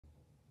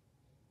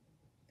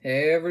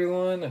Hey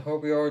everyone, I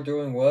hope you all are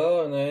doing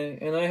well,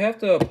 and I have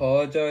to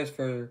apologize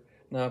for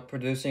not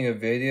producing a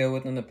video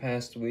within the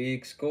past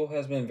week. School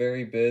has been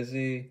very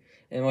busy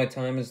and my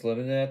time is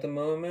limited at the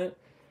moment.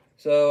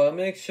 So I'll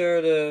make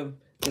sure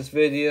this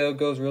video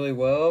goes really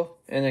well,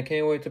 and I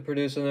can't wait to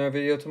produce another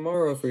video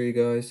tomorrow for you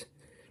guys.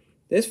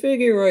 This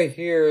figure right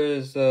here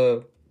is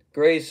a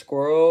gray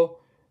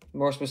squirrel,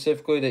 more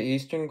specifically the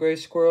eastern gray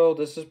squirrel.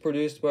 This is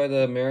produced by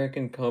the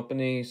American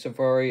company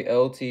Safari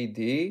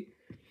LTD.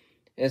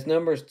 Its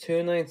number is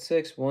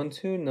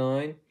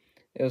 296129.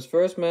 It was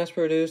first mass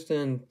produced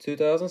in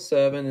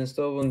 2007 and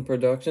still in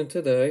production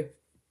today.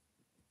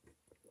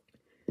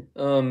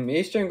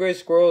 Eastern gray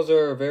squirrels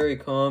are very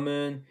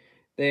common.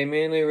 They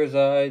mainly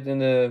reside in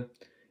the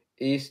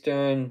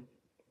eastern,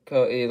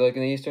 like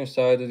in the eastern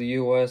side of the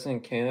U.S.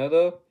 and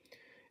Canada,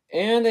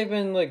 and they've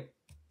been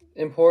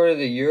imported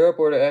to Europe,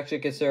 where they're actually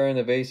considered an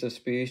invasive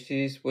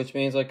species, which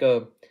means like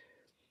a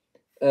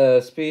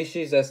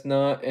species that's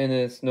not in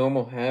its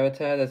normal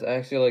habitat, that's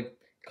actually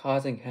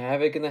causing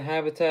havoc in the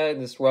habitat and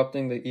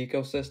disrupting the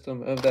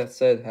ecosystem of that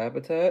said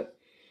habitat.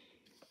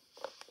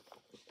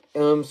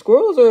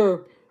 Squirrels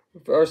are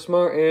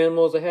smart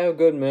animals. They have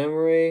good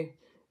memory.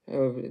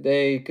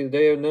 They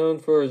are known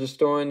for just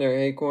storing their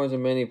acorns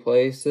in many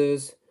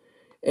places.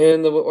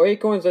 And the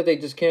acorns that they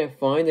just can't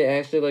find, they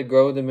actually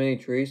grow into many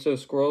trees. So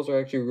squirrels are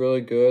actually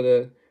really good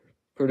at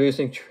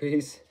producing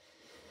trees.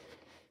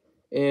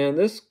 And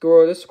this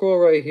squirrel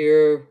right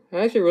here, I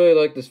actually really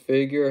like this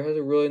figure. It has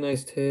a really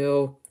nice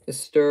tail. It's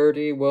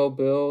sturdy, well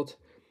built.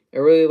 I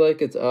really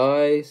like its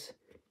eyes.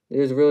 It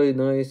is really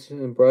nice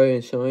and bright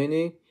and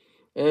shiny.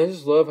 And I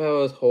just love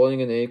how it's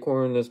holding an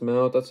acorn in its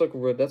mouth. That's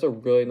a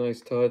really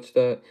nice touch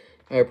that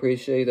I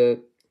appreciate.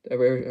 I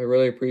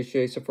really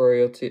appreciate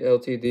Safari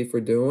LTD for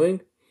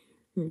doing.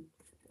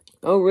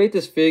 I'll rate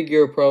this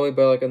figure probably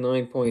by like a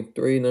 9.3,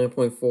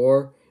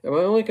 9.4. And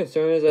my only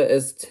concern is that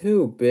it's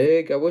too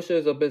big. I wish it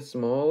was a bit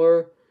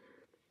smaller.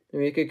 I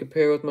mean, you could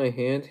compare with my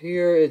hand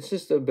here. It's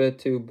just a bit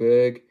too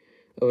big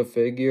of a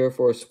figure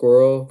for a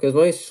squirrel. Because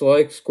my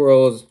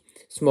squirrel is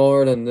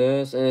smaller than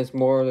this, and it's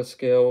more the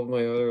scale of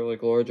my other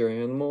larger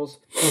animals.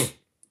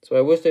 So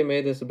I wish they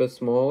made this a bit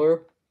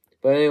smaller.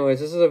 But anyways,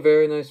 this is a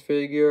very nice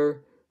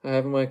figure I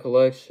have in my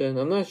collection.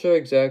 I'm not sure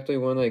exactly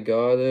when I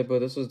got it, but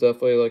this is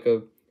definitely like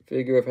a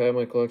figure I've had in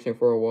my collection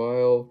for a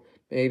while.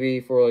 Maybe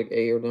for like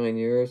 8 or 9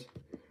 years.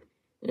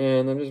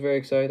 And I'm just very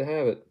excited to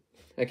have it.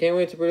 I can't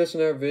wait to produce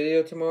another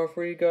video tomorrow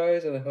for you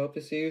guys, and I hope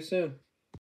to see you soon.